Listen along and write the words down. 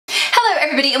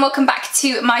everybody and welcome back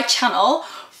to my channel.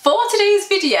 For today's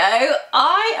video,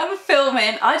 I am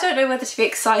filming, I don't know whether to be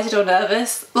excited or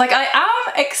nervous. Like, I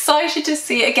am excited to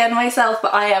see it again myself,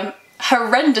 but I am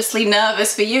horrendously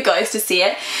nervous for you guys to see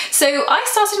it. So I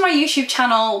started my YouTube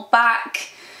channel back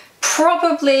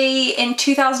probably in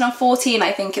 2014,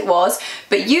 I think it was,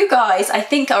 but you guys I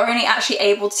think are only actually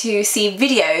able to see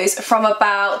videos from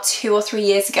about 2 or 3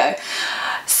 years ago.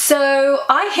 So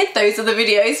I hid those other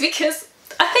videos because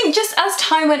I think just as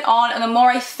time went on and the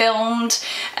more I filmed,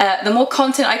 the more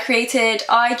content I created,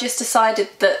 I just decided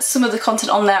that some of the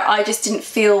content on there I just didn't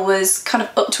feel was kind of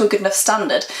up to a good enough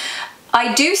standard.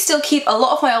 I do still keep a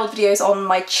lot of my old videos on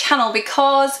my channel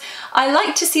because I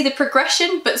like to see the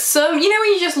progression, but some, you know,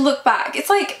 when you just look back, it's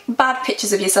like bad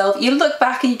pictures of yourself. You look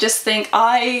back and you just think,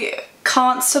 I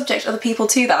can't subject other people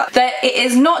to that. That it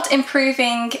is not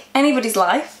improving anybody's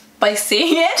life by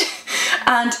seeing it,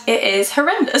 and it is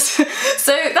horrendous.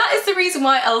 So that is the reason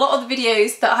why a lot of the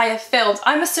videos that I have filmed,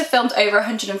 I must have filmed over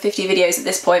 150 videos at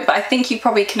this point, but I think you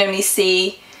probably can only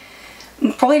see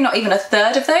probably not even a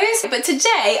third of those. But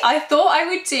today I thought I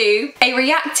would do a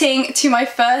reacting to my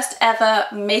first ever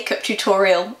makeup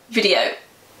tutorial video.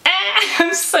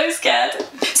 I'm so scared.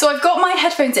 So I've got my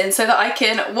headphones in so that I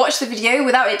can watch the video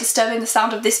without it disturbing the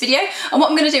sound of this video, and what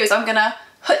I'm going to do is I'm going to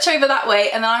hutch over that way,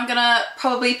 and then I'm gonna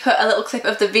probably put a little clip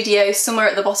of the video somewhere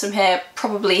at the bottom here,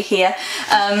 probably here,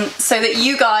 so that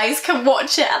you guys can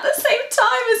watch it at the same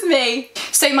time as me.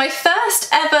 So my first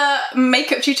ever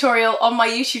makeup tutorial on my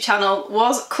YouTube channel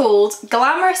was called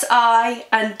Glamorous Eye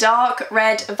and Dark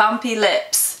Red Vampy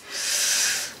Lips.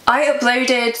 I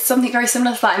uploaded something very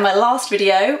similar to that in my last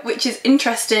video, which is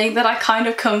interesting that I kind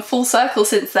of come full circle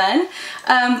since then.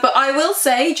 But I will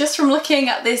say, just from looking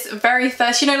at this very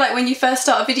first, you know, like when you first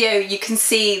start a video, you can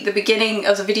see the beginning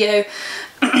of the video,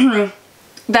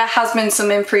 there has been some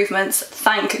improvements,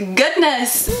 thank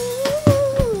goodness.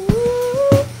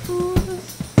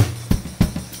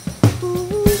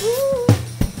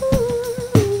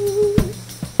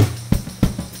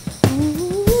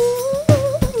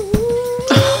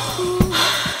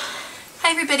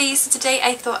 So today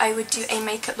I thought I would do a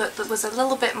makeup look that was a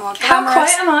little bit more glamorous. How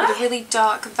quiet am I? With a really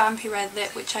dark vampy red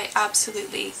lip, which I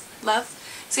absolutely love.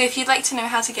 So if you'd like to know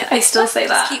how to get that,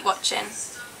 just keep watching.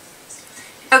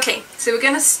 Okay, so we're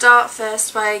going to start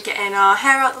first by getting our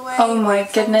hair out the way. Oh my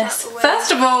goodness.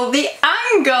 First of all, the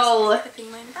angle!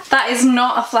 That is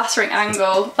not a flattering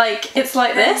angle. Like, it's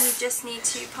like this. You just need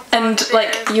to pop and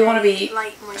like, you want to be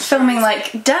filming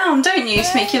like down, don't you,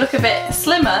 to make you look a bit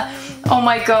slimmer. Oh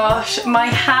my gosh, my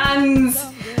hands.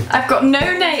 I've got no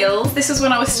nails. This was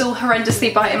when I was still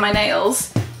horrendously biting my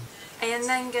nails. And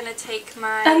then gonna take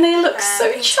my and they look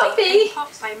so chubby.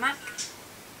 Pop by MAC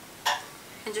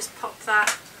and just pop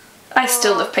that. I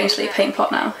still love Painterly Paint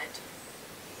Pot now.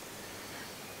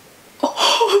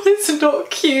 Oh, it's not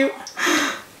cute.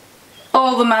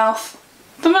 Oh, the mouth.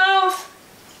 The mouth.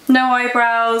 No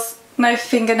eyebrows. No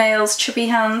fingernails, chubby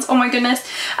hands. Oh my goodness.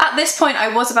 At this point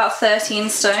I was about 13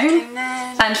 stone,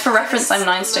 and for reference I'm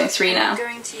 9 stone 3 now. I'm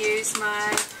going to use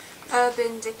my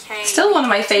Urban Decay. Still one of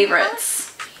my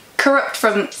favourites. Corrupt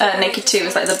from Naked 2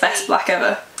 is like the best black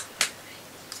ever.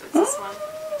 So it's this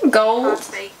one. Gold.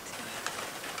 Half-baked.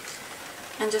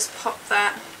 And just pop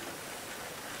that.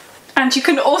 And you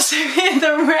can also hear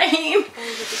the rain. Over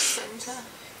the centre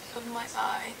of my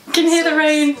eye. You can hear the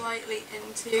rain. Slightly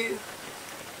into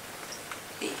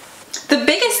the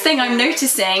biggest thing I'm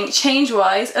noticing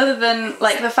change-wise, other than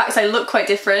like the fact I look quite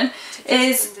different,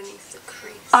 is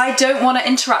I don't want to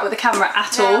interact with the camera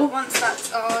at all. Once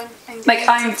that's on, like,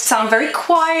 I sound very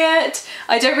quiet.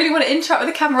 I don't really want to interact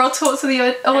with the camera or talk to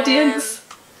the audience.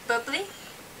 Bubbly.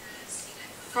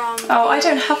 From I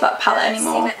don't have that palette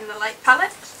anymore. See it in the light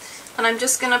palette. And I'm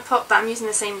just going to pop that, I'm using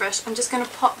the same brush, I'm just going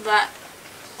to pop that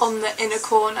on the inner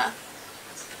corner.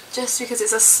 Just because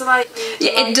it's a slightly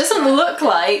it doesn't look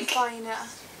like finer.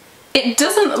 It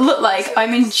doesn't look like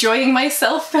I'm enjoying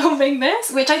myself filming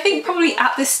this, which I think probably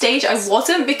at this stage I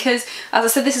wasn't, because as I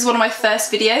said, this is one of my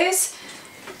first videos,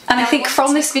 and I think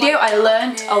from this video I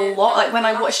learned a lot. Like, when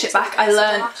I watched it back, I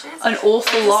learned an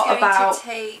awful lot about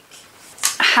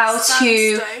how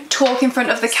to talk in front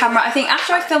of the camera. I think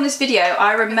after I filmed this video,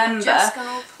 I remember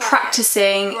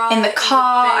practicing in the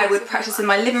car, I would practice in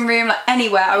my living room, like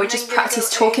anywhere, I would just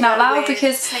practice talking out loud,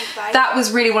 because that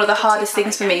was really one of the hardest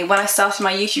things for me when I started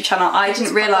my YouTube channel. I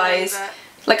didn't realise,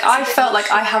 like, I felt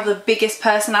like I have the biggest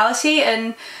personality,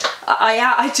 and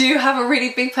I do have a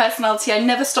really big personality. I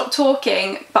never stop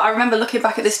talking, but I remember looking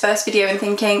back at this first video and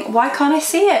thinking, why can't I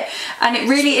see it? And it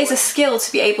really is a skill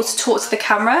to be able to talk to the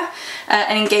camera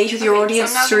and engage with your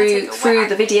audience through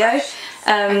the video.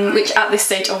 which at this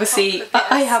stage obviously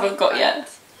I haven't got yet.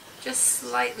 Just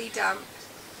slightly damp.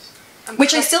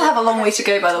 Which I still have a long way to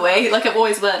go, by the way, like I'm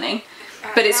always learning.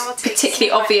 But it's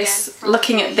particularly obvious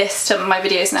looking at this to my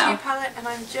videos now. Palette, and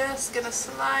I'm just going to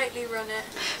slightly run it.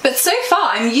 But so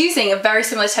far I'm using a very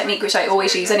similar technique which I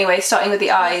always use anyway, starting with the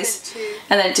eyes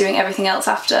and then doing everything else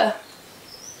after.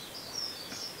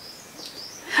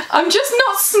 I'm just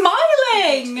not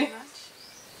smiling!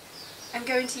 I'm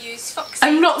going to use Foxy.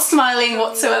 I'm not smiling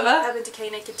whatsoever. Urban Decay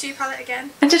Naked 2 palette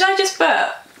again. And did I just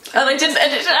burp? And I didn't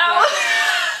edit it out.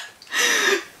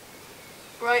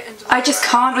 Right under the I just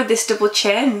can't with this double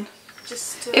chin.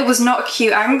 It was not a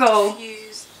cute angle.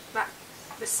 Use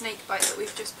the snake bite that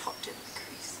we've just popped in the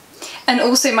crease. And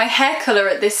also my hair colour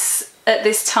at this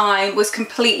time was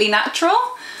completely natural.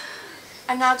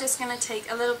 I'm now just going to take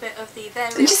a little bit of the They're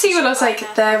Real. Did you see what I was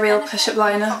like, They're Real push-up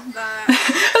liner? As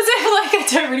if like I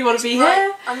don't really want to be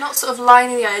here. I'm not sort of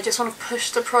lining the eye, I just want to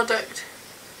push the product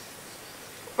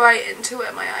right into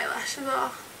where my eyelashes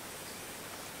are.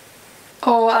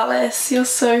 Oh Alice, you're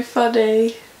so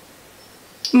funny.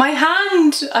 My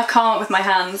hand! I can't with my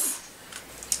hands.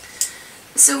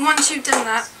 So once you've done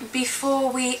that,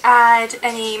 before we add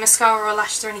any mascara or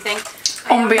lashes or anything,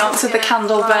 ambiance with the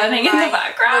candle burning in the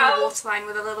background. Waterline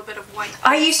with a little bit of white.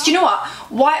 Do you know what?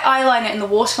 White eyeliner in the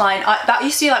waterline, that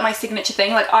used to be like my signature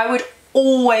thing. Like I would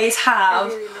always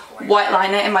have white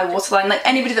liner in my waterline. Like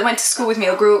anybody that went to school with me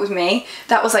or grew up with me,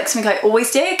 that was like something I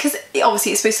always did, because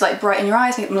obviously it's supposed to like brighten your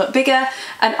eyes, make them look bigger,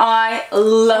 and I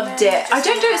loved it. I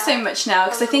don't do it so much now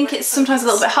because I think it's sometimes a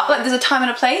little bit hard, like there's a time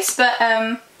and a place, but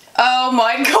oh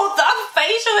my god, that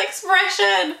facial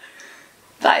expression!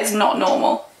 That is not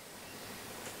normal.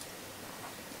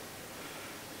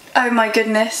 Oh my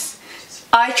goodness.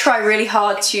 I try really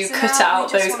hard to cut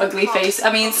out those ugly faces.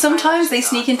 I mean, sometimes they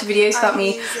sneak into videos without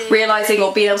me realising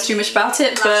or being able to do much about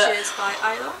it, but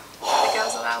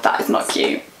that is not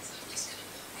cute.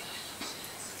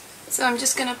 So I'm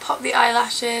just going to pop the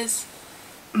eyelashes.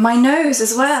 My nose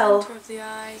as well. Center of the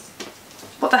eye.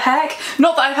 What the heck?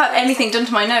 Not that I've had anything done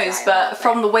to my nose, but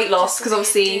from the weight loss, because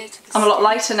obviously I'm a lot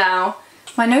lighter now,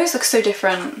 my nose looks so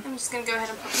different. I'm just going to go ahead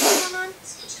and pop this one on.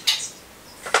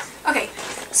 Okay,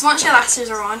 so once your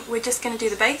lashes are on, we're just going to do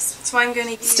the base. So I'm going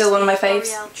to use still one of my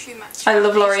faves. L'Oreal True Match. I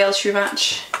love L'Oreal True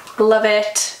Match. Love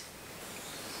it.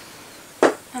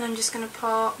 And I'm just going to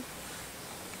pop.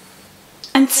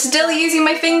 And still using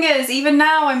my fingers, even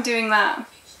now I'm doing that.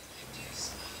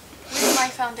 With my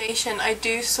foundation, I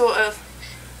do sort of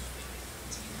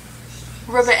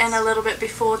rub it in a little bit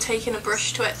before taking a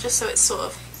brush to it, just so it's sort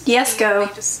of yes, girl.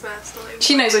 Dispersed all over.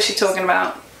 She knows what she's talking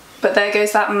about. But there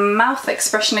goes that mouth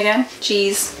expression again.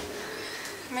 Jeez.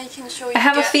 Making sure I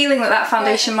have a feeling that that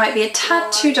foundation might be a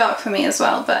tad too dark for me as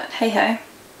well, but hey ho.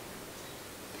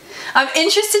 I'm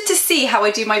interested to see how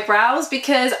I do my brows,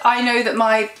 because I know that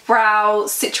my brow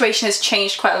situation has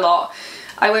changed quite a lot.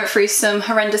 I went through some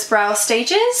horrendous brow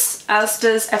stages, as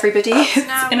does everybody. It's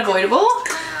unavoidable.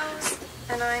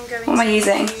 And I'm going what am I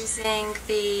using? Using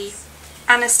the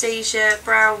Anastasia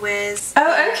Brow Wiz.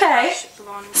 Oh, okay.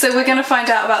 So we're going to find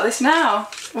out about this now.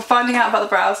 We're finding out about the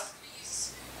brows.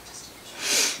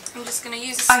 I'm just going to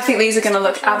use. I think these are going to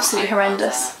look absolutely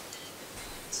horrendous.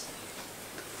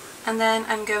 And then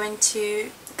I'm going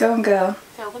to go and go.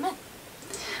 Fill them in.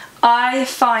 I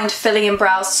find filling in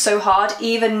brows so hard.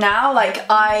 Even now, like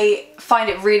I find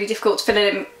it really difficult to fill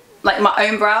in like my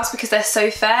own brows because they're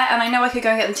so fair, and I know I could go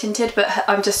and get them tinted, but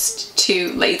I'm just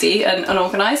too lazy and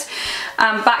unorganised.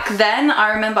 Back then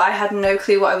I remember I had no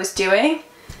clue what I was doing.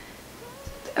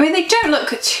 I mean, they don't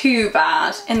look too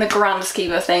bad in the grand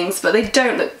scheme of things, but they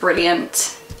don't look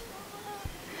brilliant.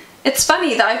 It's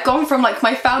funny that I've gone from like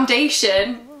my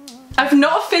foundation, I've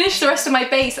not finished the rest of my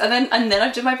base, and then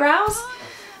I've done my brows.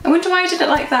 I wonder why I did it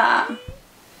like that.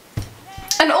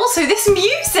 And also this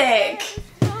music!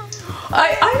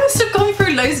 I must have gone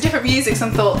through loads of different musics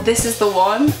and thought, this is the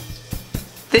one.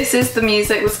 This is the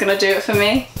music that's gonna do it for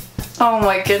me. Oh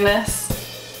my goodness.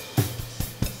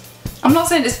 I'm not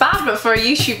saying it's bad, but for a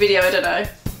YouTube video, I don't know.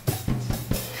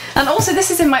 And also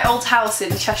this is in my old house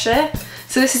in Cheshire.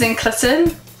 So this is in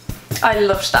Clutton. I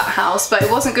loved that house, but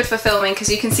it wasn't good for filming because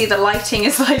you can see the lighting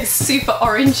is like super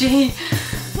orangey.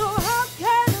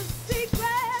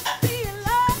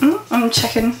 I'm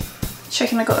checking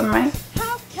I got them right.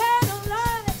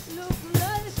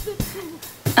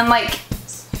 And like,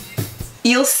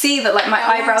 you'll see that like my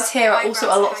eyebrows here are also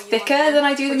a lot thicker than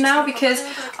I do them now, because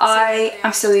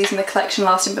I'm still using the Collection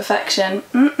Lasting Perfection.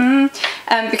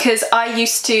 Because I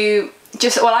used to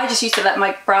I just used to let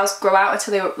my brows grow out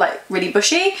until they were like really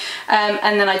bushy,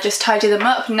 and then I just tidy them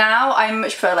up. Now I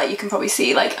much prefer, like you can probably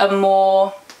see, like a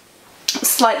more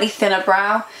slightly thinner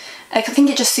brow. I think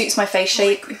it just suits my face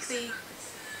shape. Quickly.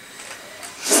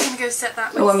 Just gonna go set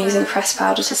that with I'm using pressed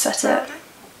powder to set it.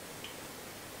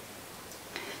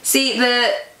 See,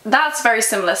 that's very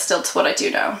similar still to what I do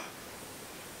now.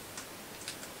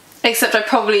 Except I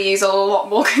probably use a lot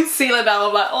more concealer now.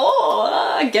 I'm like,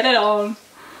 oh, get it on.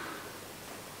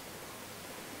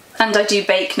 And I do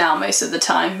bake now most of the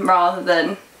time rather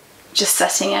than just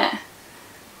setting it.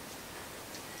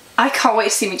 I can't wait to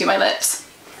see me do my lips.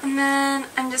 And then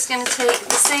I'm just going to take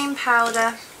the same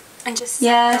powder and just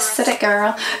set set it,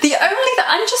 girl. The only that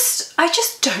I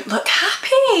just don't look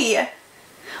happy.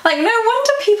 Like, no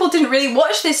wonder people didn't really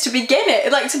watch this to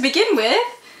begin with.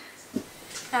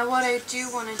 Now what I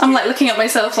do want to do, I'm like looking at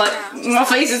myself like my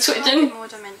face is twitching. More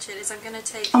dimension is I'm going to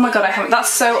take. Oh my god, I haven't. That's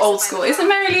so old school. Isn't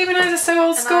Mary Lou Manizer so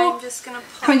old school? And I'm just going to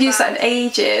pop haven't used that in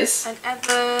ages. An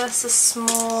ever so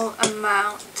small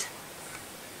amount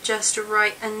just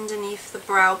right underneath the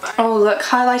brow bone. Oh look,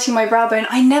 highlighting my brow bone.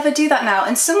 I never do that now.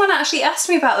 And someone actually asked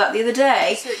me about that the other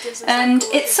day. So it gives us and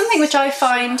it's something which I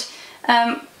find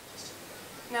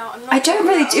now, I don't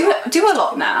really do a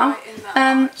lot now.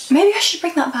 Maybe I should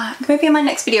bring that back. Maybe in my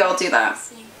next video I'll do that.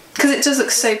 Because it does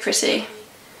look so pretty.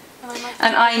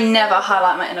 And I never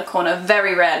highlight my inner corner,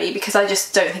 very rarely, because I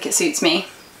just don't think it suits me.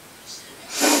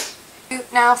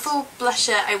 Now for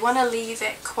blusher, I want to leave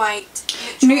it quite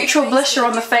neutral blusher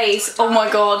on the face. Oh my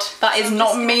god, that is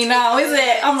not me now, is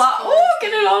it? I'm like, oh,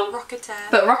 get it on.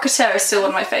 Rocketeer. But Rocketeer is still one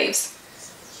of my faves.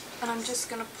 And I'm just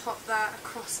going to pop that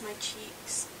across my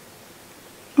cheeks.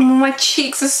 Oh, my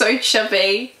cheeks are so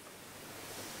chubby.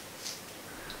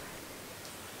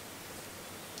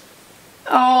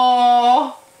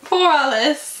 Oh, poor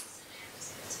Alice.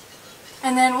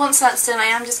 And then once that's done, I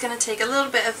am just going to take a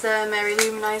little bit of the Mary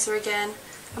Lou Manizer again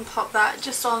and pop that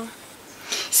just on.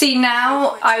 See,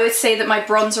 now I would say that my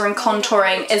bronzer and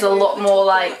contouring is a lot more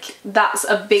like, that's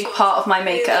a big part of my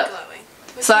makeup.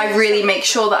 So I really make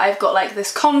sure that I've got like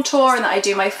this contour and that I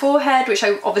do my forehead, which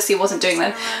I obviously wasn't doing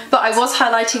then. But I was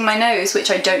highlighting my nose, which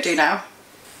I don't do now.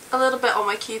 A little bit on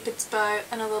my Cupid's bow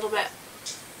and a little bit.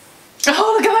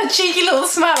 Oh, look at that cheeky little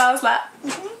smile. I was like,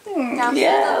 now for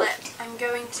the lip, I'm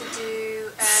going to do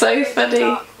a so funny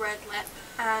dark red lip.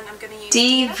 And I'm going to use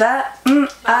Diva.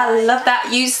 I love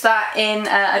that. Use that in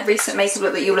a recent makeup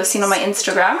look that you will have seen on my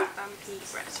Instagram.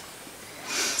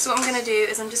 So what I'm going to do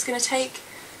is I'm just going to take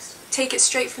it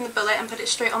straight from the bullet and put it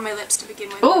straight on my lips to begin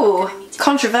with. Ooh,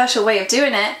 controversial way of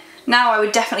doing it. Now I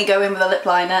would definitely go in with a lip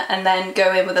liner and then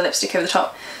go in with a lipstick over the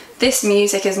top. This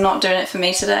music is not doing it for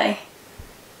me today.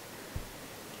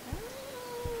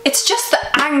 It's just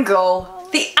the angle.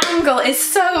 The angle is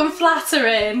so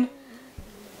unflattering.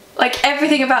 Like,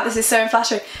 everything about this is so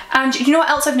unflattering. And you know what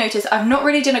else I've noticed? I've not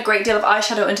really done a great deal of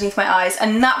eyeshadow underneath my eyes,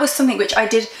 and that was something which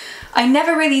I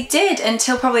never really did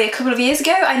until probably a couple of years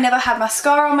ago. I never had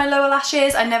mascara on my lower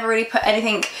lashes. I never really put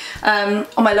anything on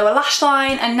my lower lash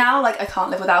line, and now like I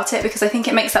can't live without it because I think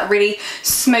it makes that really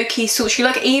smoky, sultry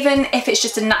look. Even if it's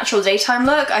just a natural daytime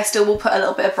look, I still will put a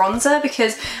little bit of bronzer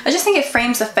because I just think it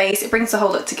frames the face, it brings the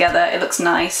whole look together, it looks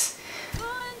nice.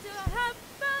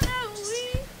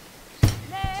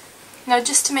 Now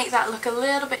just to make that look a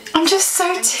little bit... I'm just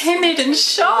so timid and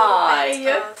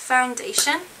shy.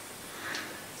 Foundation.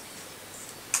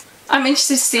 I'm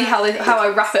interested to see how I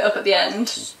wrap it up at the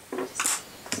end.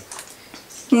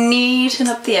 Neaten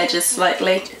up the edges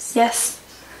slightly. Yes.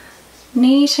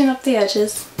 Neaten up the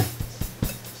edges.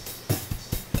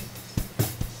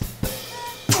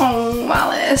 Oh,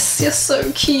 Alice, you're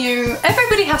so cute.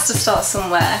 Everybody has to start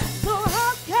somewhere.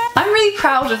 I'm really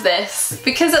proud of this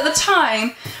because at the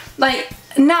time, like,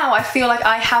 now I feel like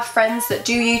I have friends that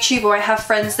do YouTube or I have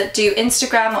friends that do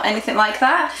Instagram or anything like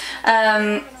that.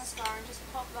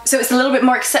 So it's a little bit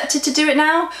more accepted to do it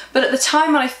now, but at the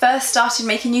time when I first started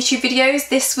making YouTube videos,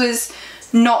 this was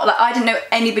not, like, I didn't know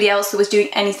anybody else that was doing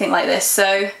anything like this,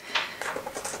 so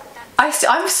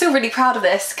I'm still really proud of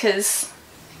this because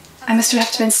I must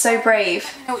have been so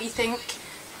brave. I know what you think.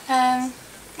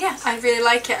 Yeah, I really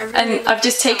like it. And I've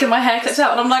just taken my hair clips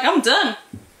out and I'm like, I'm done.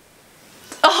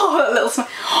 Oh, a little smile.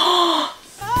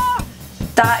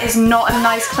 That is not a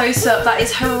nice close-up. That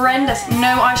is horrendous.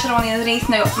 No eyeshadow on the underneath,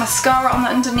 no mascara on the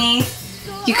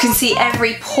underneath. You can see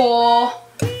every pore.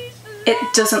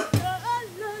 It doesn't...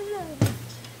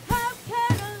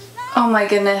 Oh my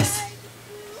goodness.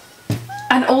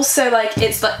 And also, like,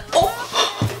 it's like... Oh!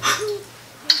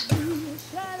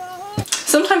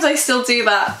 Sometimes I still do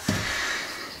that.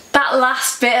 That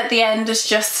last bit at the end is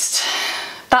just...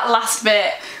 That last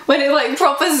bit. When it like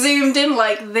proper zoomed in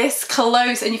like this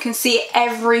close and you can see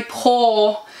every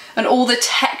pore and all the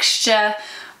texture.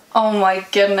 Oh my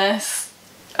goodness.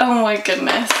 Oh my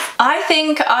goodness. I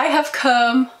think I have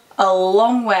come a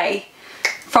long way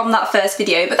from that first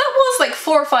video, but that was like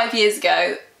 4 or 5 years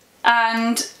ago,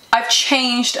 and I've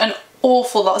changed an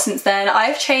awful lot since then.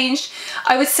 I've changed,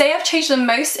 I would say I've changed the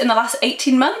most in the last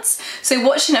 18 months. So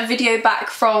watching a video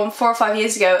back from 4 or 5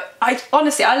 years ago, I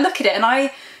honestly look at it and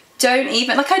I don't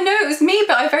even, like, I know it was me,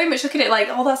 but I very much look at it like,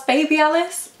 oh, that's baby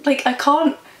Alice. Like, I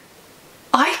can't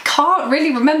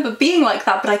really remember being like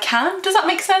that, but I can. Does that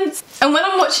make sense? And when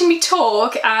I'm watching me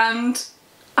talk and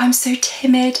I'm so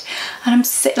timid and I'm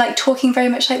like talking very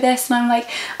much like this, and I'm like,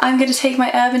 I'm going to take my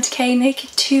Urban Decay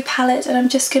Naked 2 palette and I'm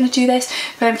just going to do this,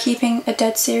 but I'm keeping a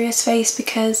dead serious face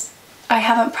because I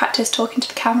haven't practiced talking to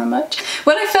the camera much.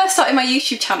 When I first started my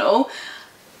YouTube channel,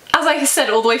 as I said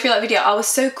all the way through that video, I was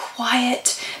so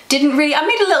quiet, I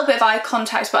made a little bit of eye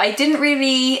contact, but I didn't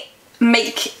really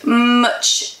make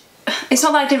much. It's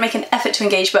not that I didn't make an effort to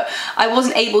engage, but I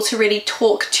wasn't able to really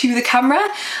talk to the camera.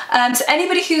 So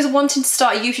anybody who's wanting to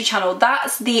start a YouTube channel,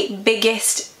 that's the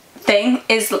biggest thing,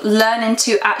 is learning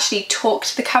to actually talk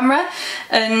to the camera,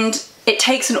 and it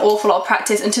takes an awful lot of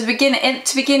practice. And to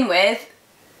begin with,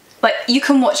 like, you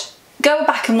can go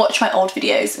back and watch my old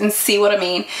videos and see what I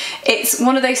mean. It's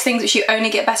one of those things which you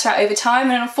only get better at over time,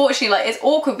 and unfortunately, like, it's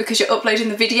awkward because you're uploading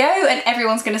the video and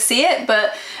everyone's going to see it,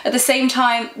 but at the same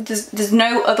time there's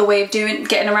no other way of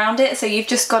getting around it. So you've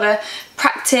just got to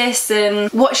practice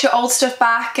and watch your old stuff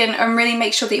back and really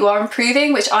make sure that you are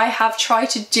improving, which I have tried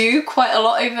to do quite a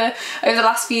lot over the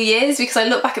last few years, because I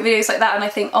look back at videos like that and I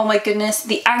think, oh my goodness,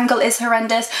 the angle is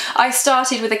horrendous. I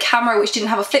started with a camera which didn't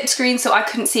have a flip screen, so I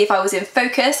couldn't see if I was in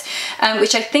focus,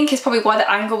 which I think is probably why the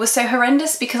angle was so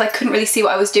horrendous, because I couldn't really see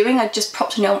what I was doing. I just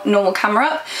propped a normal camera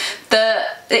up.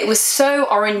 It was so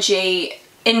orangey,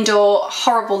 indoor,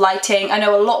 horrible lighting. I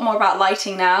know a lot more about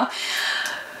lighting now.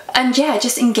 And yeah,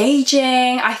 just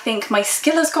engaging. I think my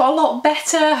skill has got a lot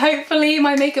better. Hopefully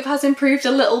my makeup has improved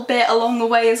a little bit along the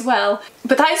way as well.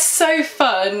 But that is so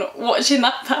fun watching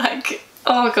that back.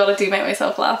 Oh god, I do make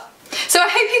myself laugh. So I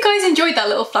hope you guys enjoyed that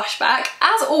little flashback.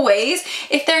 As always,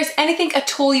 if there is anything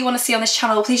at all you want to see on this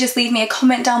channel, please just leave me a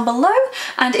comment down below.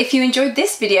 And if you enjoyed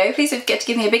this video, please don't forget to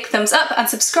give me a big thumbs up and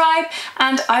subscribe.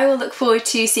 And I will look forward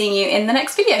to seeing you in the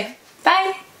next video.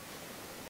 Bye!